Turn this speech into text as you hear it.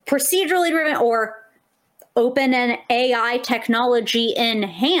procedurally driven or open and AI technology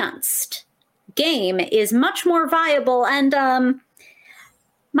enhanced game is much more viable, and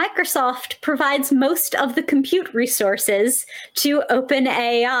Microsoft provides most of the compute resources to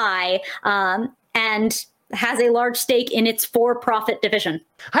OpenAI, and has a large stake in its for-profit division.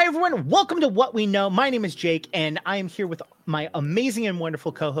 Hi, everyone. Welcome to What We Know. My name is Jake, and I am here with my amazing and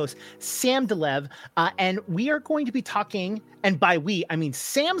wonderful co-host, Sam DeLev, and we are going to be talking, and by we, I mean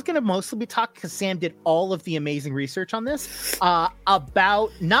Sam's going to mostly be talking because Sam did all of the amazing research on this,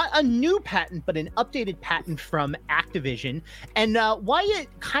 about not a new patent, but an updated patent from Activision, and why it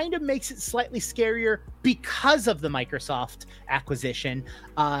kind of makes it slightly scarier because of the Microsoft acquisition.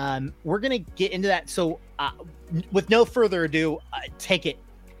 We're going to get into that, so with no further ado, take it.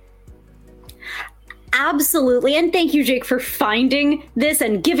 Absolutely. And thank you, Jake, for finding this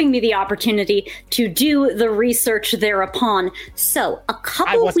and giving me the opportunity to do the research thereupon. So a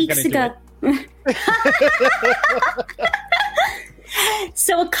couple weeks ago...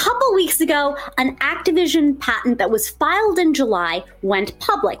 So a couple weeks ago, an Activision patent that was filed in July went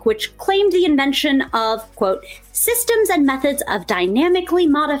public, which claimed the invention of, quote, systems and methods of dynamically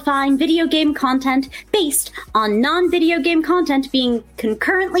modifying video game content based on non-video game content being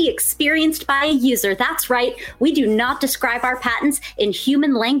concurrently experienced by a user. That's right. We do not describe our patents in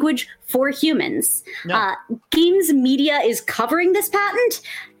human language for humans. No. Games Media is covering this patent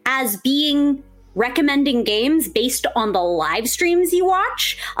as being recommending games based on the live streams you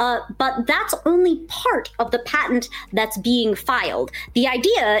watch, but that's only part of the patent that's being filed. The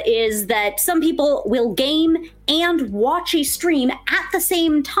idea is that some people will game and watch a stream at the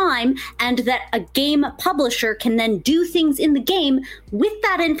same time, and that a game publisher can then do things in the game with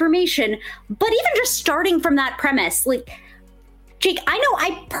that information. But even just starting from that premise, like, Jake, I know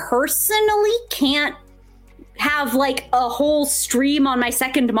I personally can't have like a whole stream on my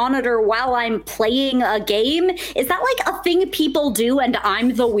second monitor while I'm playing a game. Is that like a thing people do and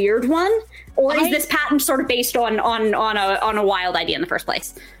I'm the weird one? Or is this patent sort of based on a wild idea in the first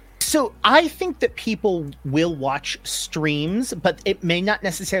place? So I think that people will watch streams, but it may not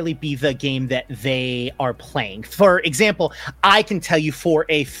necessarily be the game that they are playing. For example, I can tell you for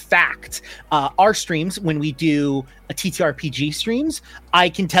a fact, our streams, when we do a TTRPG streams, I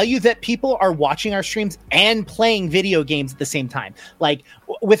can tell you that people are watching our streams and playing video games at the same time. Like,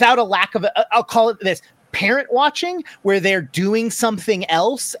 without a lack of, I'll call it this, parent watching, where they're doing something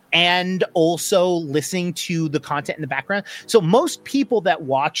else and also listening to the content in the background. So most people that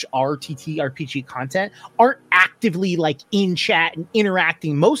watch our TTRPG content aren't actively like in chat and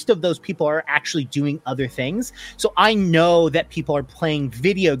interacting. Most of those people are actually doing other things. So I know that people are playing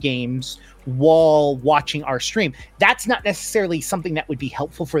video games while watching our stream. That's not necessarily something that would be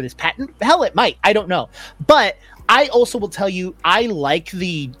helpful for this patent. Hell, it might. I don't know. But I also will tell you, I like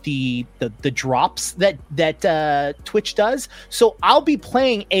the drops that Twitch does. So I'll be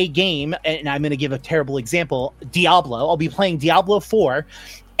playing a game, and I'm going to give a terrible example, Diablo. I'll be playing Diablo 4,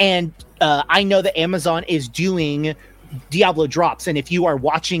 and I know that Amazon is doing Diablo drops, and if you are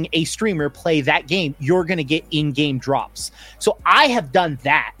watching a streamer play that game, you're going to get in-game drops. So I have done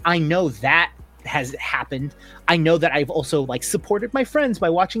that. I know that has happened. I know that I've also like supported my friends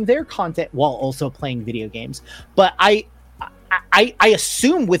by watching their content while also playing video games. But I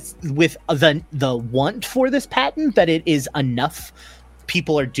assume with the want for this patent that it is enough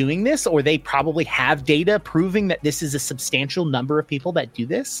people are doing this, or they probably have data proving that this is a substantial number of people that do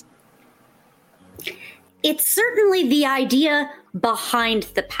this. It's certainly the idea behind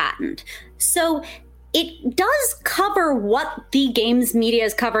the patent. So it does cover what the games media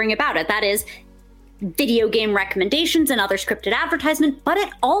is covering about it. That is, video game recommendations and other scripted advertisement, but it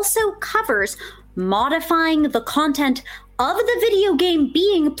also covers modifying the content of the video game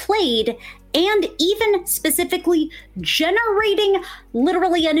being played, and even specifically generating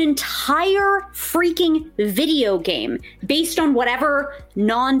literally an entire freaking video game based on whatever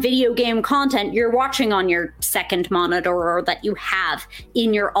non-video game content you're watching on your second monitor or that you have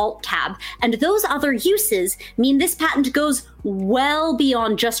in your alt tab. And those other uses mean this patent goes well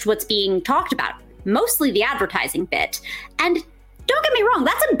beyond just what's being talked about, mostly the advertising bit. And don't get me wrong,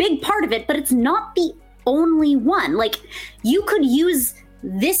 that's a big part of it, but it's not the only one. Like, you could use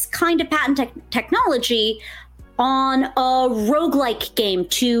this kind of patent technology on a roguelike game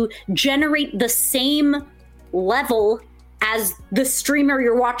to generate the same level as the streamer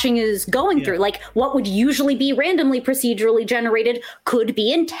you're watching is going through. Like, what would usually be randomly procedurally generated could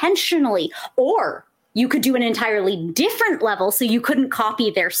be intentionally, or you could do an entirely different level so you couldn't copy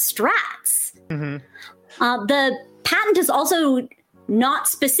their strats. Mm-hmm. The patent is also not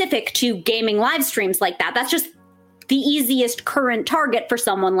specific to gaming live streams like that. That's just the easiest current target for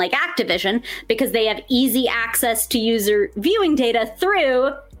someone like Activision, because they have easy access to user viewing data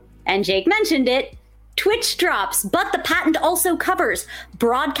through, and Jake mentioned it, Twitch drops. But the patent also covers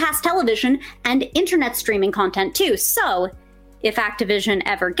broadcast television and internet streaming content too. So if Activision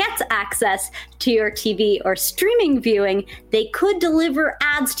ever gets access to your TV or streaming viewing, they could deliver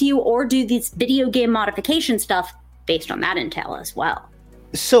ads to you or do this video game modification stuff based on that intel as well.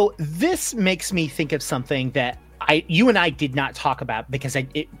 So this makes me think of something that you and I did not talk about, because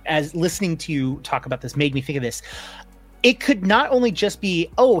as listening to you talk about this made me think of this. It could not only just be,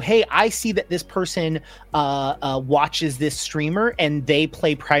 oh, hey, I see that this person watches this streamer and they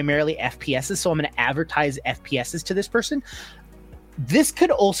play primarily FPSs, so I'm going to advertise FPSs to this person. This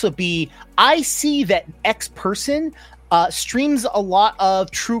could also be, I see that X person streams a lot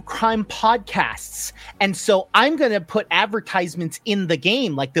of true crime podcasts, and so I'm going to put advertisements in the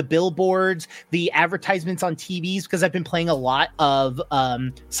game, like the billboards, the advertisements on TVs, because I've been playing a lot of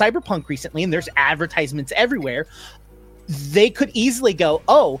Cyberpunk recently, and there's advertisements everywhere. They could easily go,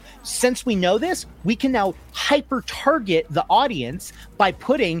 oh, since we know this, we can now hyper target the audience by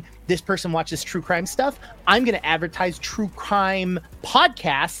putting this person watches true crime stuff. I'm going to advertise true crime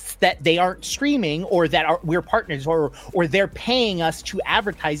podcasts that they aren't streaming, or that we're partners, or they're paying us to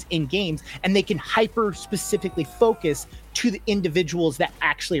advertise in games, and they can hyper specifically focus to the individuals that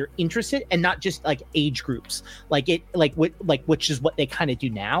actually are interested, and not just like age groups, which is what they kind of do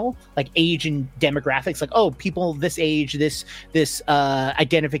now, like age and demographics, like, oh, people this age, this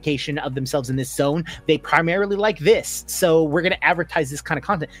identification of themselves in this zone, they primarily like this, so we're going to advertise this kind of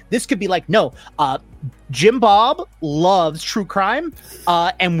content. This could be like, no, Jim Bob loves true crime,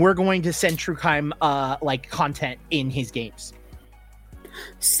 and we're going to send true crime like content in his games.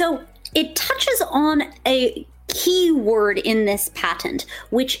 So it touches on a key word in this patent,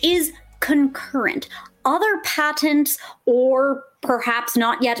 which is concurrent. Other patents, or perhaps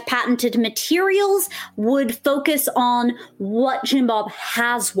not yet patented materials, would focus on what Jim Bob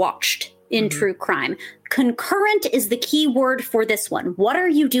has watched in true crime. Concurrent is the key word for this one. What are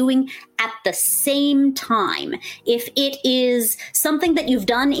you doing at the same time? If it is something that you've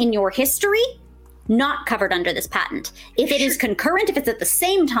done in your history, not covered under this patent. If it is concurrent, if it's at the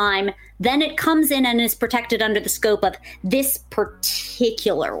same time, then it comes in and is protected under the scope of this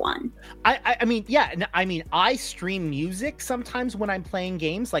particular one. I mean, yeah. I mean, I stream music sometimes when I'm playing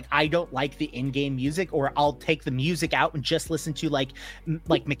games. Like, I don't like the in-game music, or I'll take the music out and just listen to like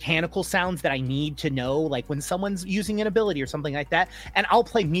mechanical sounds that I need to know, like when someone's using an ability or something like that. And I'll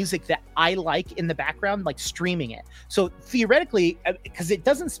play music that I like in the background, like streaming it. So theoretically, because it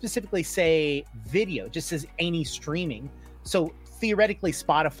doesn't specifically say video, it just says any streaming. So theoretically,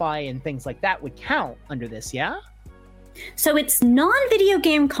 Spotify and things like that would count under this, yeah? So it's non-video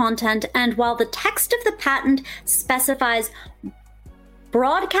game content, and while the text of the patent specifies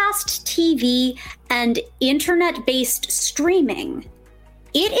broadcast TV and internet-based streaming,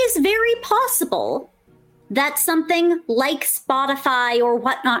 it is very possible that something like Spotify or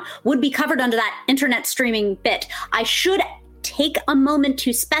whatnot would be covered under that internet streaming bit. I should take a moment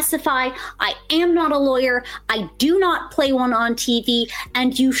to specify, I am not a lawyer, I do not play one on TV,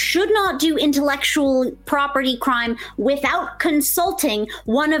 and you should not do intellectual property crime without consulting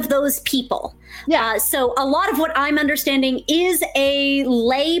one of those people. Yeah. So a lot of what I'm understanding is a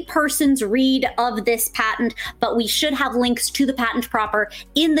lay person's read of this patent, but we should have links to the patent proper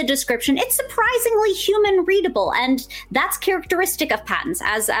in the description. It's surprisingly human readable, and that's characteristic of patents,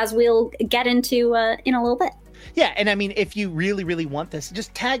 as we'll get into in a little bit. Yeah, and I mean, if you really, really want this,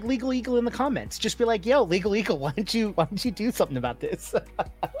 just tag Legal Eagle in the comments. Just be like, yo, Legal Eagle, why don't you do something about this?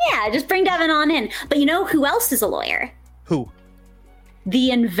 Yeah, just bring Devin on in. But you know who else is a lawyer? Who?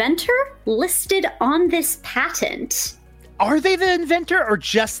 The inventor listed on this patent. Are they the inventor or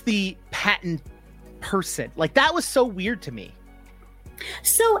just the patent person? Like, that was so weird to me.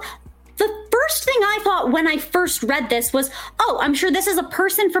 So the first thing I thought when I first read this was, oh, I'm sure this is a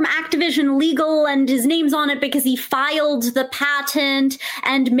person from Activision Legal and his name's on it because he filed the patent,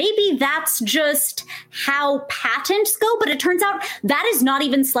 and maybe that's just how patents go, but it turns out that is not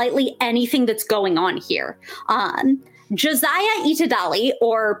even slightly anything that's going on here. Josiah Itadali,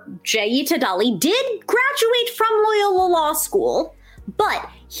 or Jay Itadali, did graduate from Loyola Law School, but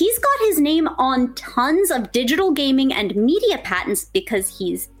he's got his name on tons of digital gaming and media patents because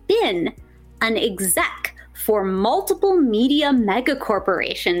he's been an exec for multiple media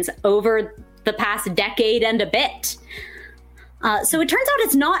megacorporations over the past decade and a bit. So it turns out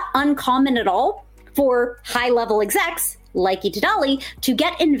it's not uncommon at all for high-level execs like Itadali, to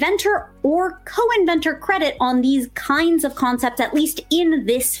get inventor or co-inventor credit on these kinds of concepts, at least in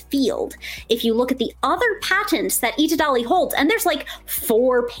this field. If you look at the other patents that Itadali holds, and there's like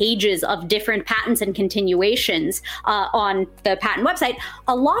 4 pages of different patents and continuations on the patent website,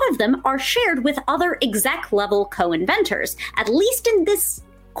 a lot of them are shared with other exec level co-inventors. At least in this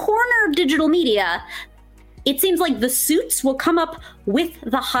corner of digital media, it seems like the suits will come up with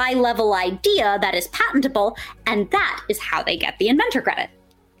the high-level idea that is patentable, and that is how they get the inventor credit.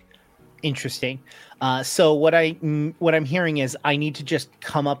 Interesting. So what I'm hearing is I need to just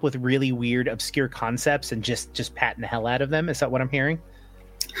come up with really weird, obscure concepts and just patent the hell out of them. Is that what I'm hearing?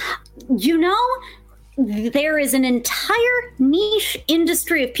 You know, there is an entire niche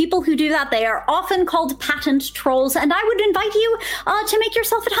industry of people who do that. They are often called patent trolls, and I would invite you to make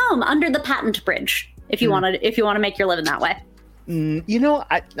yourself at home under the patent bridge. If you want to make your living that way. You know,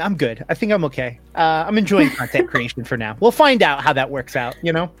 I'm good. I think I'm okay. I'm enjoying content creation for now. We'll find out how that works out,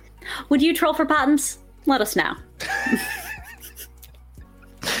 you know? Would you troll for patents? Let us know.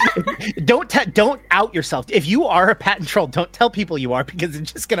 Don't out yourself. If you are a patent troll, don't tell people you are, because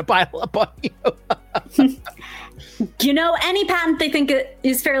it's just going to pile up on you. You know, any patent they think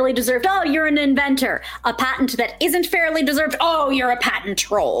is fairly deserved, oh, you're an inventor. A patent that isn't fairly deserved, oh, you're a patent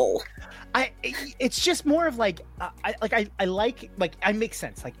troll. It's just more of like, I make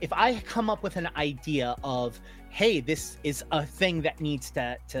sense. Like, if I come up with an idea of, hey, this is a thing that needs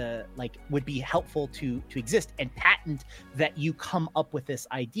to like, would be helpful to exist, and patent that you come up with this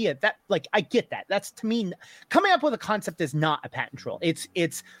idea, that, like, I get that. That's, to me, coming up with a concept is not a patent troll.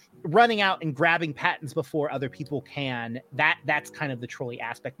 It's running out and grabbing patents before other people can. That's kind of the trolly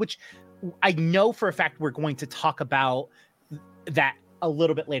aspect, which I know for a fact we're going to talk about that a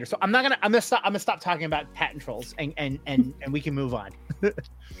little bit later. So I'm gonna stop talking about patent trolls and we can move on.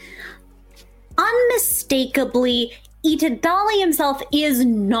 Unmistakably, Itadali himself is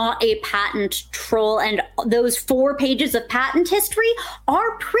not a patent troll, and those 4 pages of patent history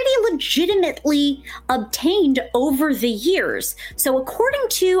are pretty legitimately obtained over the years. So according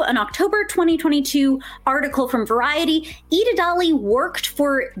to an October 2022 article from Variety, Itadali worked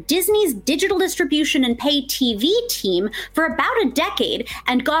for Disney's digital distribution and pay TV team for about a decade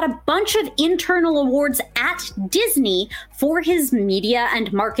and got a bunch of internal awards at Disney for his media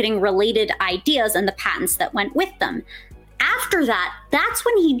and marketing related ideas and the patents that went with them. After that, that's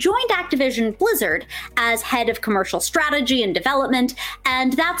when he joined Activision Blizzard as head of commercial strategy and development,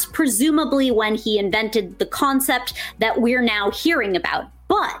 and that's presumably when he invented the concept that we're now hearing about.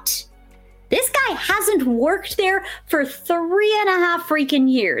 But this guy hasn't worked there for 3.5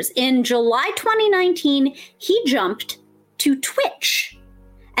 freaking years. In July 2019, he jumped to Twitch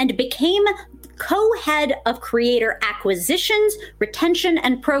and became co-head of creator acquisitions, retention,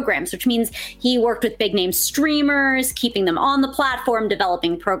 and programs, which means he worked with big name streamers, keeping them on the platform,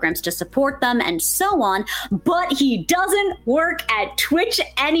 developing programs to support them, and so on. But he doesn't work at Twitch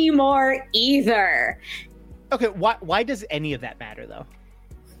anymore either. Okay, why does any of that matter, though?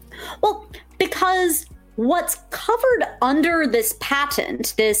 Well, because what's covered under this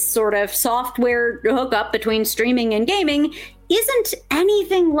patent, this sort of software hookup between streaming and gaming, isn't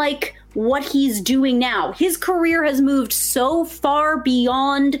anything like what he's doing now. His career has moved so far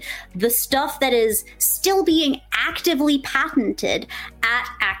beyond the stuff that is still being actively patented at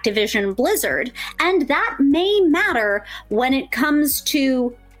Activision Blizzard, and that may matter when it comes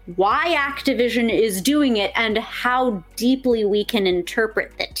to why Activision is doing it and how deeply we can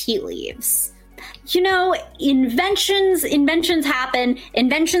interpret the tea leaves. You know, inventions happen,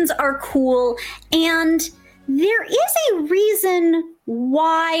 inventions are cool, and there is a reason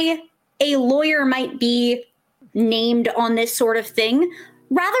why a lawyer might be named on this sort of thing,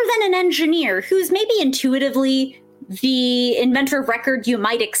 rather than an engineer who's maybe intuitively the inventor of record you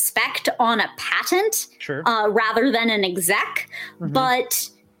might expect on a patent, sure, rather than an exec. Mm-hmm. But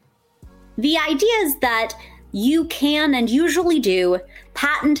the idea is that you can, and usually do,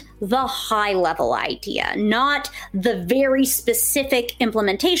 patent the high-level idea, not the very specific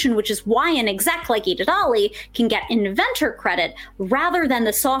implementation, which is why an exec like Itadali can get inventor credit rather than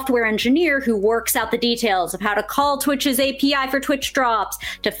the software engineer who works out the details of how to call Twitch's API for Twitch drops,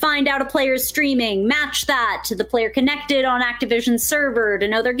 to find out a player's streaming, match that to the player connected on Activision's server to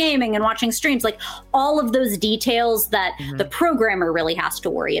know they're gaming and watching streams, like all of those details that the programmer really has to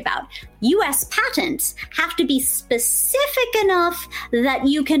worry about. US patents have to be specific enough that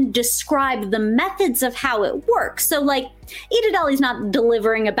you can describe the methods of how it works. So, like, Itadali's not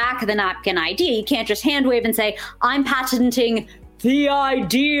delivering a back-of-the-napkin idea. You can't just hand wave and say, I'm patenting the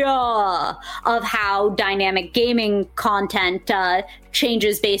idea of how dynamic gaming content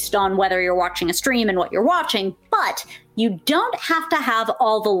changes based on whether you're watching a stream and what you're watching, but you don't have to have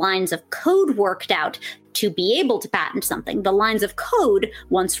all the lines of code worked out to be able to patent something. The lines of code,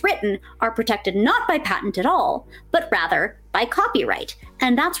 once written, are protected not by patent at all, but rather by copyright.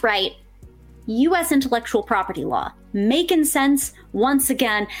 And that's right, US intellectual property law. Making sense once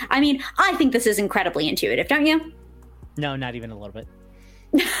again. I mean, I think this is incredibly intuitive, don't you? No, not even a little bit.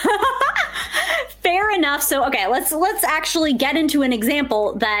 Fair enough. So, okay, let's actually get into an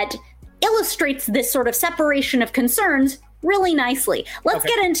example that illustrates this sort of separation of concerns really nicely. Let's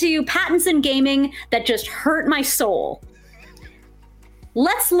get into patents in gaming that just hurt my soul.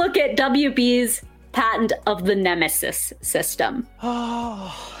 Let's look at WB's patent of the Nemesis system.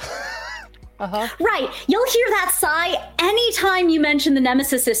 Right. You'll hear that sigh anytime you mention the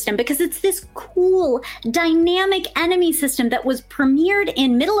Nemesis system because it's this cool, dynamic enemy system that was premiered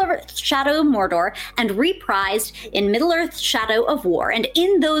in Middle-earth Shadow of Mordor and reprised in Middle-earth Shadow of War. And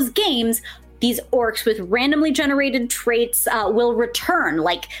in those games, these orcs with randomly generated traits will return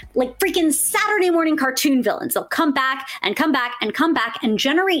like freaking Saturday morning cartoon villains. They'll come back and come back and come back and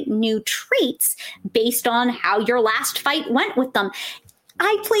generate new traits based on how your last fight went with them.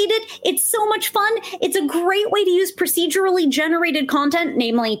 I played it. It's so much fun. It's a great way to use procedurally generated content,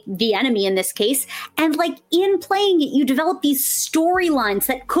 namely the enemy in this case. And like in playing it, you develop these storylines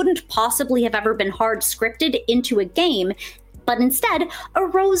that couldn't possibly have ever been hard scripted into a game, but instead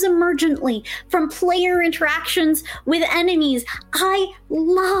arose emergently from player interactions with enemies. I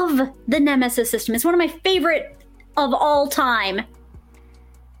love the Nemesis system. It's one of my favorite of all time.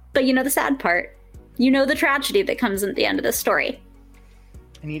 But you know the sad part. You know the tragedy that comes at the end of this story.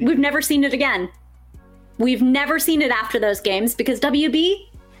 We've never seen it again. We've never seen it after those games because WB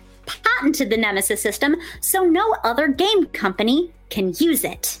patented the Nemesis system, so no other game company can use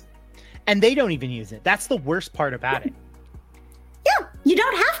it. And they don't even use it. That's the worst part about it. Yeah, you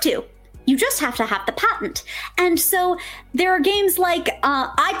don't have to. You just have to have the patent. And so there are games like,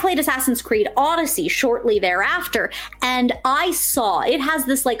 I played Assassin's Creed Odyssey shortly thereafter, and I saw it has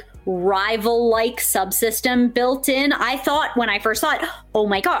this like rival-like subsystem built in. I thought when I first saw it, oh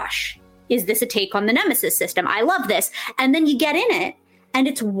my gosh, is this a take on the Nemesis system? I love this. And then you get in it, and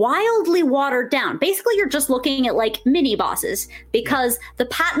it's wildly watered down. Basically, you're just looking at like mini bosses because the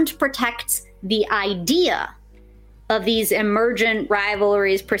patent protects the idea of these emergent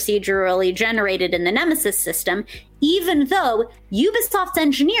rivalries procedurally generated in the Nemesis system, even though Ubisoft's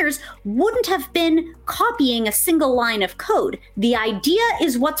engineers wouldn't have been copying a single line of code. The idea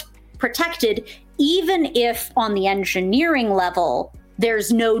is what's protected, even if on the engineering level,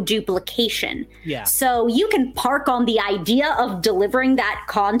 there's no duplication. Yeah. So you can park on the idea of delivering that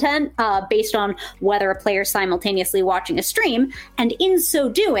content based on whether a player's simultaneously watching a stream, and in so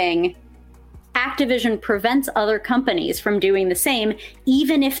doing, Activision prevents other companies from doing the same,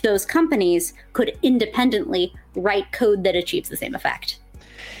 even if those companies could independently write code that achieves the same effect.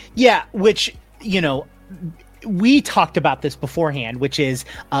 Yeah, which, you know, we talked about this beforehand, which is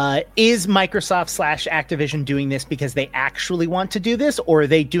Microsoft / Activision doing this because they actually want to do this, or are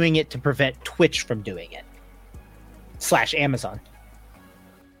they doing it to prevent Twitch from doing it? / Amazon.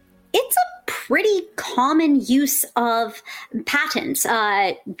 It's a pretty common use of patents.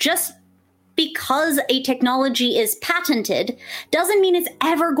 Just because a technology is patented doesn't mean it's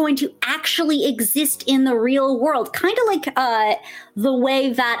ever going to actually exist in the real world. Kind of like the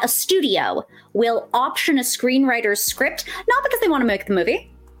way that a studio will option a screenwriter's script, not because they want to make the movie.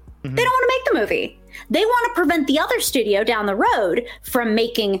 Mm-hmm. They don't want to make the movie. They want to prevent the other studio down the road from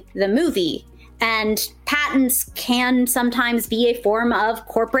making the movie. And patents can sometimes be a form of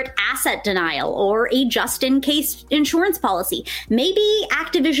corporate asset denial or a just-in-case insurance policy. Maybe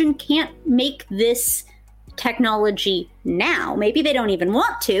Activision can't make this technology now. Maybe they don't even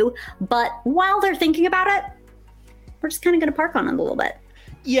want to, but while they're thinking about it, we're just kind of going to park on it a little bit.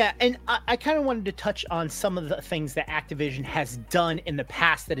 Yeah, and I kind of wanted to touch on some of the things that Activision has done in the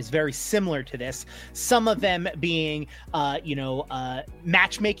past that is very similar to this. Some of them being,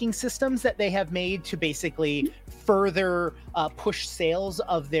 matchmaking systems that they have made to basically further push sales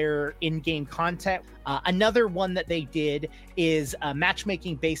of their in-game content. Another one that they did is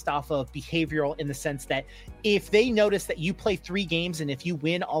matchmaking based off of behavioral, in the sense that if they notice that you play 3 games and if you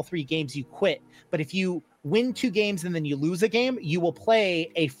win all 3 games, you quit. But if you win 2 games and then you lose a game, you will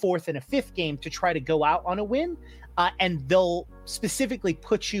play a 4th and a 5th game to try to go out on a win. And they'll specifically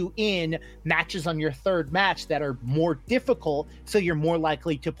put you in matches on your 3rd match that are more difficult, so you're more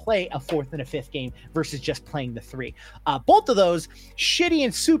likely to play a 4th and a 5th game versus just playing the 3. Both of those, shitty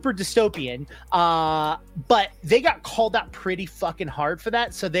and super dystopian, but they got called out pretty fucking hard for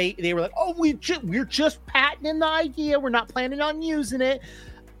that, so they were like, oh, we're just patenting the idea, we're not planning on using it.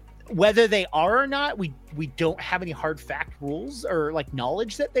 Whether they are or not, we don't have any hard fact rules or like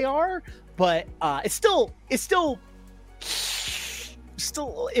knowledge that they are, but it's still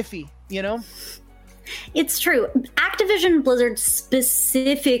iffy, you know? It's true. Activision Blizzard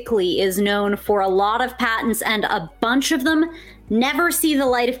specifically is known for a lot of patents, and a bunch of them never see the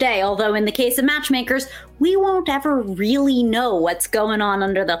light of day. Although in the case of matchmakers, we won't ever really know what's going on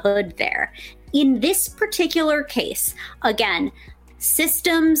under the hood there. In this particular case, again,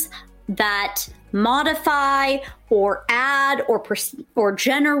 systems that modify or add or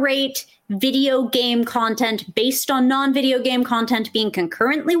generate video game content based on non-video game content being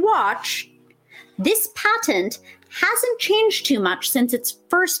concurrently watched, this patent hasn't changed too much since its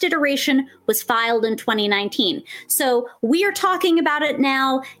first iteration was filed in 2019. So we are talking about it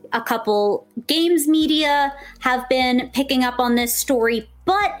now. A couple games media have been picking up on this story,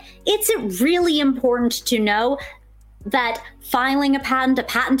 but it's really important to know that filing a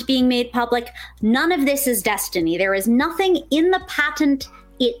patent being made public, none of this is destiny. There is nothing in the patent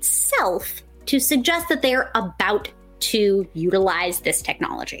itself to suggest that they're about to utilize this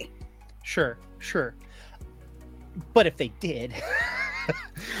technology. Sure. But if they did...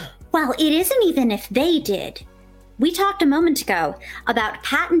 Well, it isn't even if they did. We talked a moment ago about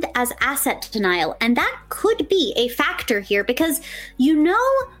patent as asset denial, and that could be a factor here because you know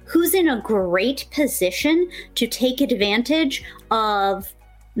who's in a great position to take advantage of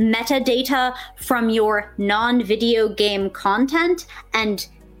metadata from your non-video game content and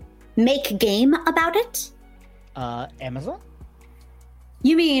make game about it? Amazon?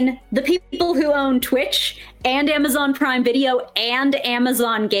 You mean the people who own Twitch and Amazon Prime Video and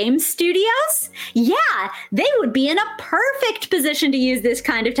Amazon Game Studios? Yeah, they would be in a perfect position to use this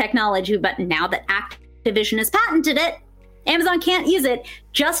kind of technology, but now that Activision has patented it, Amazon can't use it,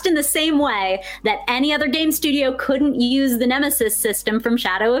 just in the same way that any other game studio couldn't use the Nemesis system from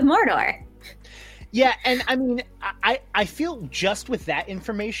Shadow of Mordor. Yeah, and I mean, I feel just with that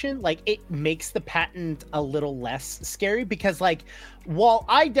information, like, it makes the patent a little less scary because, like, while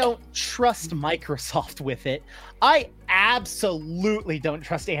I don't trust Microsoft with it, I absolutely don't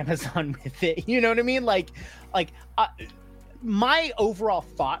trust Amazon with it. You know what I mean? My overall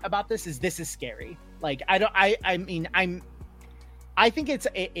thought about this is scary. Like, I think it's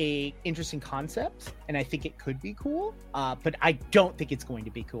a interesting concept, and I think it could be cool, but I don't think it's going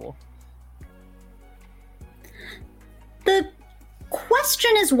to be cool. The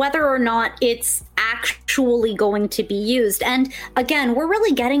question is whether or not it's actually going to be used. And again, we're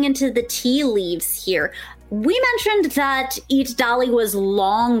really getting into the tea leaves here. We mentioned that Eat Dali was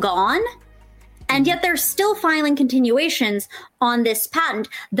long gone, and yet they're still filing continuations on this patent.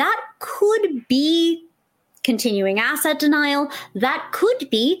 That could be continuing asset denial. That could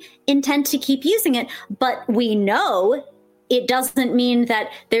be intent to keep using it. But we know it doesn't mean that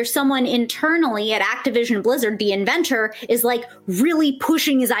there's someone internally at Activision Blizzard, the inventor, is like really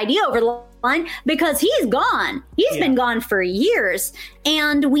pushing his idea over the line because he's gone. He's been gone for years.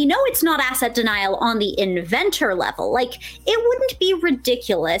 And we know it's not asset denial on the inventor level. Like, it wouldn't be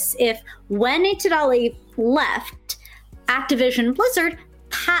ridiculous if when Itadali left, Activision Blizzard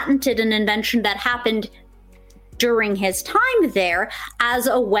patented an invention that happened during his time there as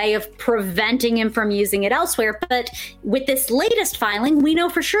a way of preventing him from using it elsewhere. But with this latest filing, we know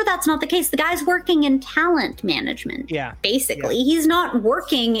for sure that's not the case. The guy's working in talent management. Yeah. Basically, he's not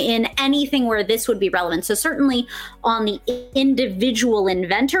working in anything where this would be relevant. So certainly on the individual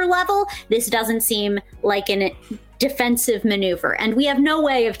inventor level, this doesn't seem like an defensive maneuver. And we have no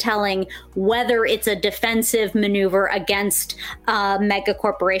way of telling whether it's a defensive maneuver against a mega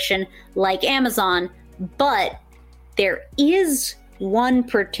corporation like Amazon. But there is one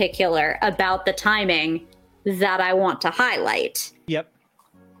particular about the timing that I want to highlight. Yep.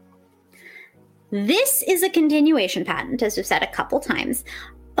 This is a continuation patent, as we've said a couple times,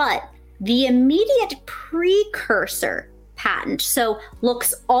 but the immediate precursor patent, so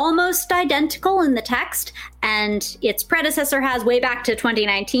looks almost identical in the text, and its predecessor has way back to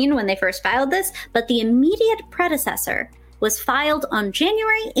 2019 when they first filed this, but the immediate predecessor was filed on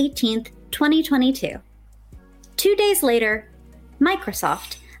January 18th, 2022. 2 days later,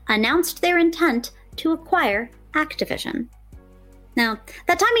 Microsoft announced their intent to acquire Activision. Now,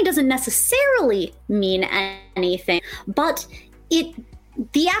 that timing doesn't necessarily mean anything, but the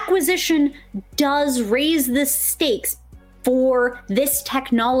acquisition does raise the stakes for this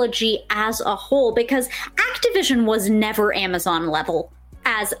technology as a whole, because Activision was never Amazon level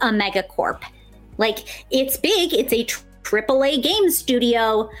as a megacorp. Like, it's big, it's a AAA game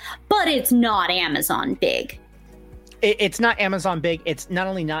studio, but it's not Amazon big. It's not Amazon big. It's not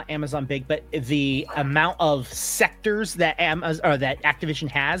only not Amazon big, but the amount of sectors that that Activision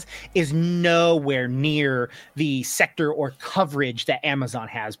has is nowhere near the sector or coverage that Amazon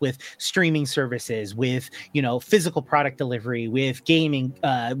has, with streaming services, with, you know, physical product delivery, with gaming,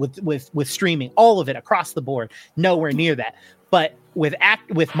 with streaming, all of it across the board. Nowhere near that. But with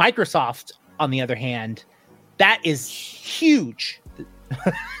Microsoft, on the other hand, that is huge.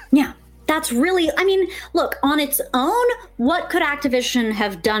 Yeah. That's really, I mean, look, on its own, what could Activision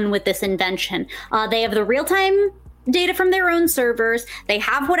have done with this invention? They have the real-time data from their own servers. They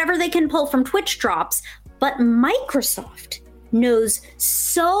have whatever they can pull from Twitch drops. But Microsoft knows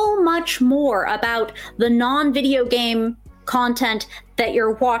so much more about the non-video game content that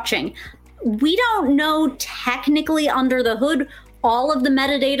you're watching. We don't know technically under the hood all of the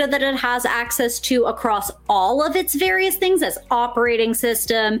metadata that it has access to across all of its various things, as operating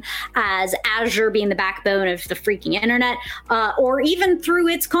system, as Azure being the backbone of the freaking internet, or even through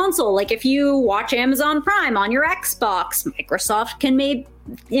its console. Like, if you watch Amazon Prime on your Xbox, Microsoft can maybe,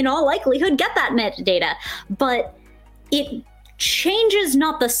 in all likelihood, get that metadata. But it changes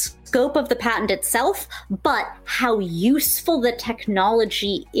not the scope of the patent itself, but how useful the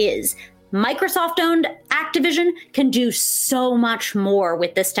technology is. Microsoft-owned Activision can do so much more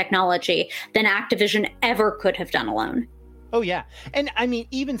with this technology than Activision ever could have done alone. Oh yeah, and I mean,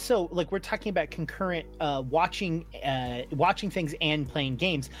 even so, like, we're talking about concurrent watching things and playing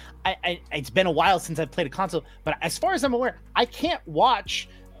games. It's been a while since I've played a console, but as far as I'm aware, I can't watch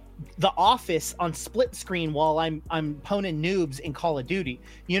The Office on split screen while I'm poning noobs in Call of Duty.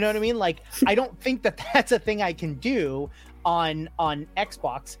 You know what I mean? Like, I don't think that that's a thing I can do on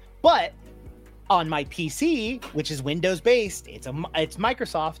Xbox, but on my PC, which is Windows based, it's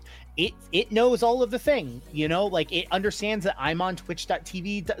Microsoft. It knows all of the thing, you know, like, it understands that I'm on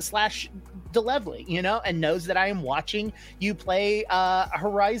twitch.tv/Delevely, you know, and knows that I am watching you play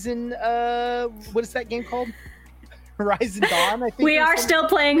Horizon. What is that game called? Horizon Dawn, I think. We are still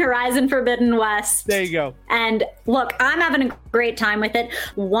playing Horizon Forbidden West. There you go. And look, I'm having a great time with it.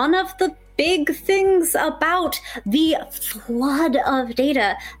 One of the big things about the flood of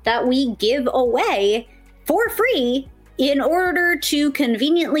data that we give away for free in order to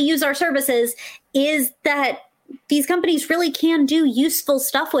conveniently use our services is that these companies really can do useful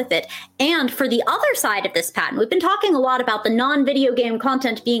stuff with it. And for the other side of this patent, we've been talking a lot about the non-video game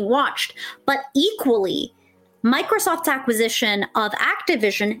content being watched, but equally, Microsoft's acquisition of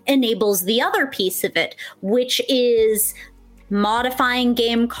Activision enables the other piece of it, which is modifying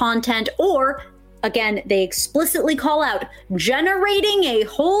game content, or, again, they explicitly call out, generating a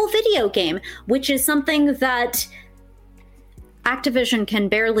whole video game, which is something that Activision can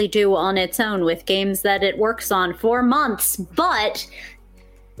barely do on its own with games that it works on for months. But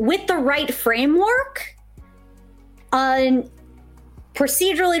with the right framework, procedurally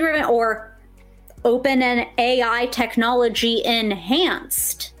driven or open and AI technology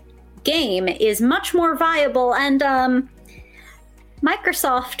enhanced game is much more viable, and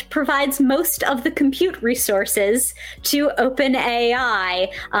Microsoft provides most of the compute resources to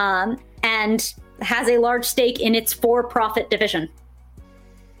OpenAI, and has a large stake in its for-profit division.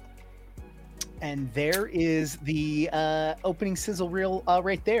 And there is the opening sizzle reel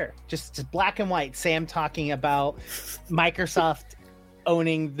right there. Just black and white. Sam talking about Microsoft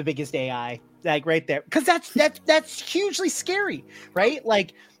owning the biggest AI, like right there. Because that's hugely scary, right?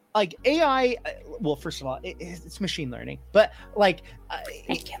 Like AI, well, first of all, it's machine learning, but like,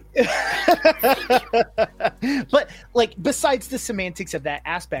 Thank you. but like, besides the semantics of that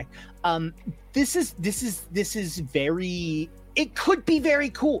aspect, this is very, it could be very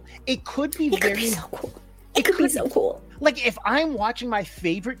cool. It could be so cool. It could be so cool. Like, if I'm watching my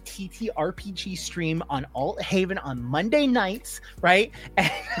favorite TTRPG stream on Alt Haven on Monday nights, right?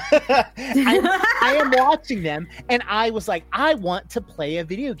 I am watching them, and I was like, I want to play a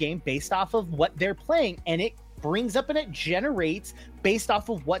video game based off of what they're playing. And it brings up and it generates based off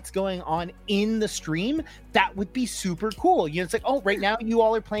of what's going on in the stream, that would be super cool. You know, it's like, oh, right now you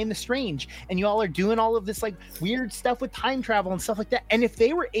all are playing The Strange and you all are doing all of this like weird stuff with time travel and stuff like that. And if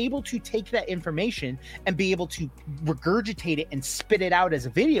they were able to take that information and be able to regurgitate it and spit it out as a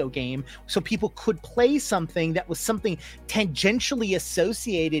video game so people could play something that was something tangentially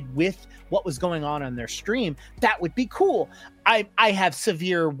associated with what was going on their stream, that would be cool. I have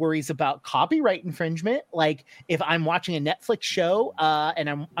severe worries about copyright infringement. Like if I'm watching a Netflix show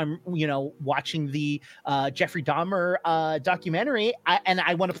and I'm watching the Jeffrey Dahmer documentary and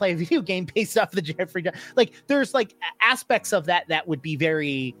I want to play a video game based off the Jeffrey Dahmer, like there's like aspects of that would be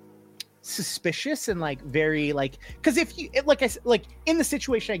very suspicious and like very like, because if you like I said, like in the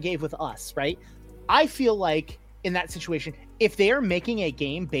situation I gave with Us, right? I feel like in that situation, if they are making a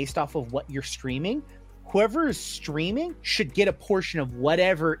game based off of what you're streaming, whoever is streaming should get a portion of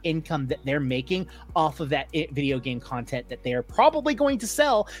whatever income that they're making off of that video game content that they are probably going to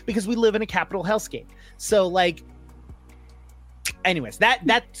sell, because we live in a capital hellscape. So like, anyways,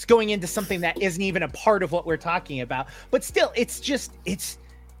 that's going into something that isn't even a part of what we're talking about, but still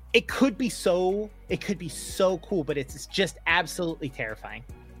it could be so cool, but it's just absolutely terrifying.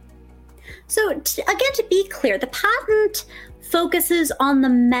 So again, to be clear, the patent focuses on the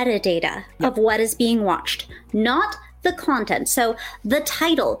metadata of what is being watched, not the content. So the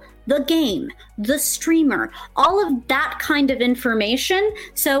title, the game, the streamer, all of that kind of information.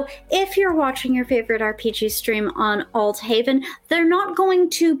 So if you're watching your favorite RPG stream on Althaven, they're not going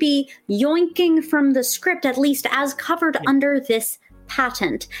to be yoinking from the script, at least as covered under this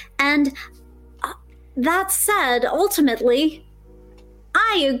patent. And that said, ultimately,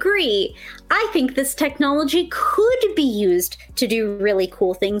 I agree. I think this technology could be used to do really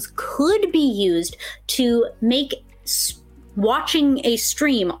cool things, could be used to make watching a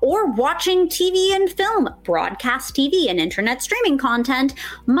stream or watching TV and film, broadcast TV and internet streaming content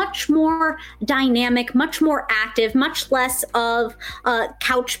much more dynamic, much more active, much less of a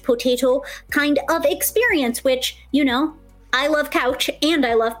couch potato kind of experience, which, you know, I love couch and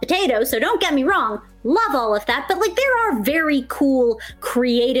I love potato, so don't get me wrong, love all of that, but like there are very cool,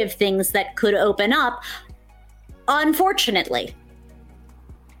 creative things that could open up. Unfortunately,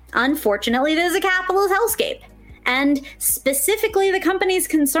 there's a capitalist hellscape. And specifically the companies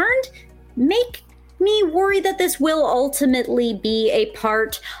concerned make me worry that this will ultimately be a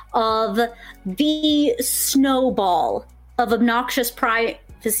part of the snowball of obnoxious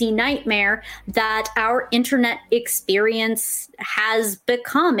privacy nightmare that our internet experience has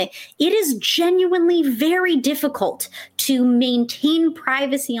become. It is genuinely very difficult to maintain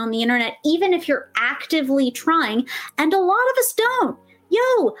privacy on the internet, even if you're actively trying, and a lot of us don't.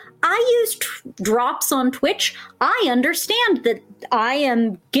 Yo, I use drops on Twitch. I understand that I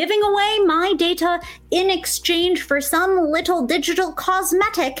am giving away my data in exchange for some little digital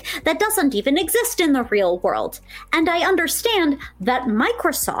cosmetic that doesn't even exist in the real world. And I understand that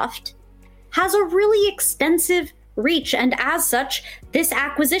Microsoft has a really extensive reach, and as such, this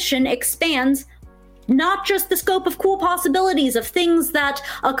acquisition expands not just the scope of cool possibilities of things that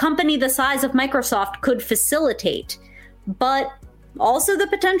a company the size of Microsoft could facilitate, but also the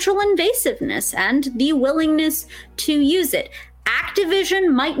potential invasiveness and the willingness to use it.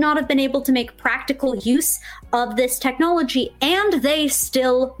 Activision might not have been able to make practical use of this technology, and they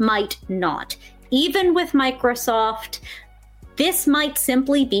still might not. Even with Microsoft, this might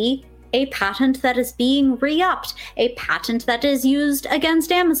simply be a patent that is being re-upped, a patent that is used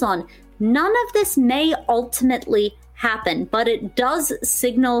against Amazon. None of this may ultimately happen, but it does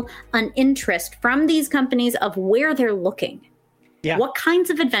signal an interest from these companies of where they're looking. Yeah. What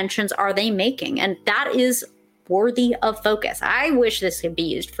kinds of inventions are they making? And that is worthy of focus. I wish this could be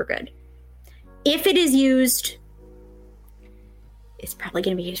used for good. If it is used, it's probably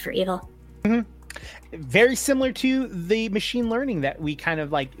going to be used for evil. Mm-hmm. Very similar to the machine learning that we kind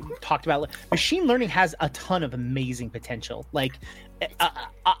of like talked about. Machine learning has a ton of amazing potential. Like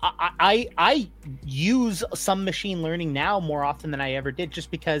I use some machine learning now more often than I ever did,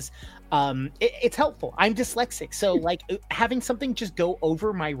 just because it's helpful. I'm dyslexic, so like having something just go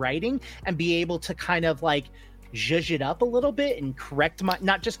over my writing and be able to kind of like zhuzh it up a little bit and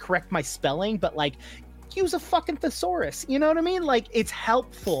not just correct my spelling, but like use a fucking thesaurus. You know what I mean? Like it's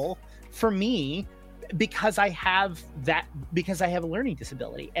helpful for me because I have a learning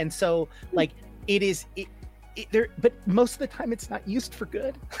disability. And so like but most of the time it's not used for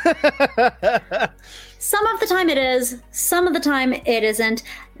good. Some of the time it is, some of the time it isn't.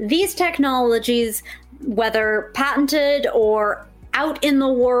 These technologies, whether patented or out in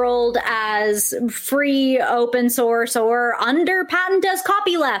the world as free, open source, or under patent as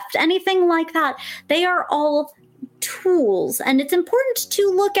copyleft, anything like that, they are all tools, and it's important to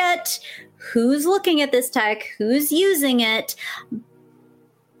look at who's looking at this tech, who's using it.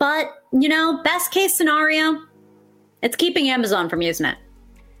 But, best case scenario, it's keeping Amazon from using it.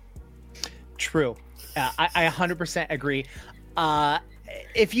 True. I 100% agree.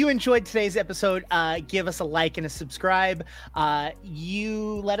 If you enjoyed today's episode, give us a like and a subscribe.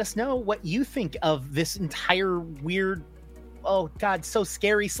 You let us know what you think of this entire weird, oh God, so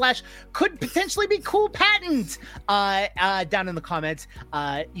scary / could potentially be cool patent down in the comments.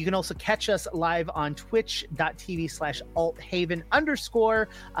 You can also catch us live on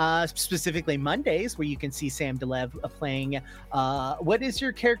twitch.tv/althaven_, specifically Mondays, where you can see Sam Delev playing, what is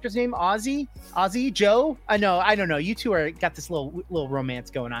your character's name? Ozzy, Joe? I don't know. You two got this little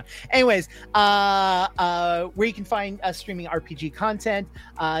romance going on. Anyways, where you can find us streaming RPG content.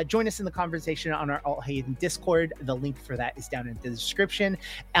 Join us in the conversation on our Alt Haven Discord. The link for that is down in the description.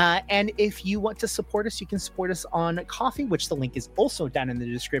 And if you want to support us, you can support us on Coffee, which the link is also down in the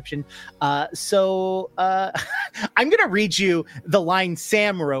description. So I'm going to read you the line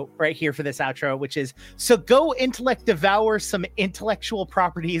Sam wrote right here for this outro, which is, so go intellect, devour some intellectual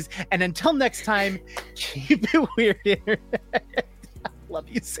properties, and until next time, keep it weird. Love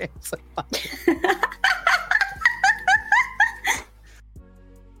you, Sam, so much.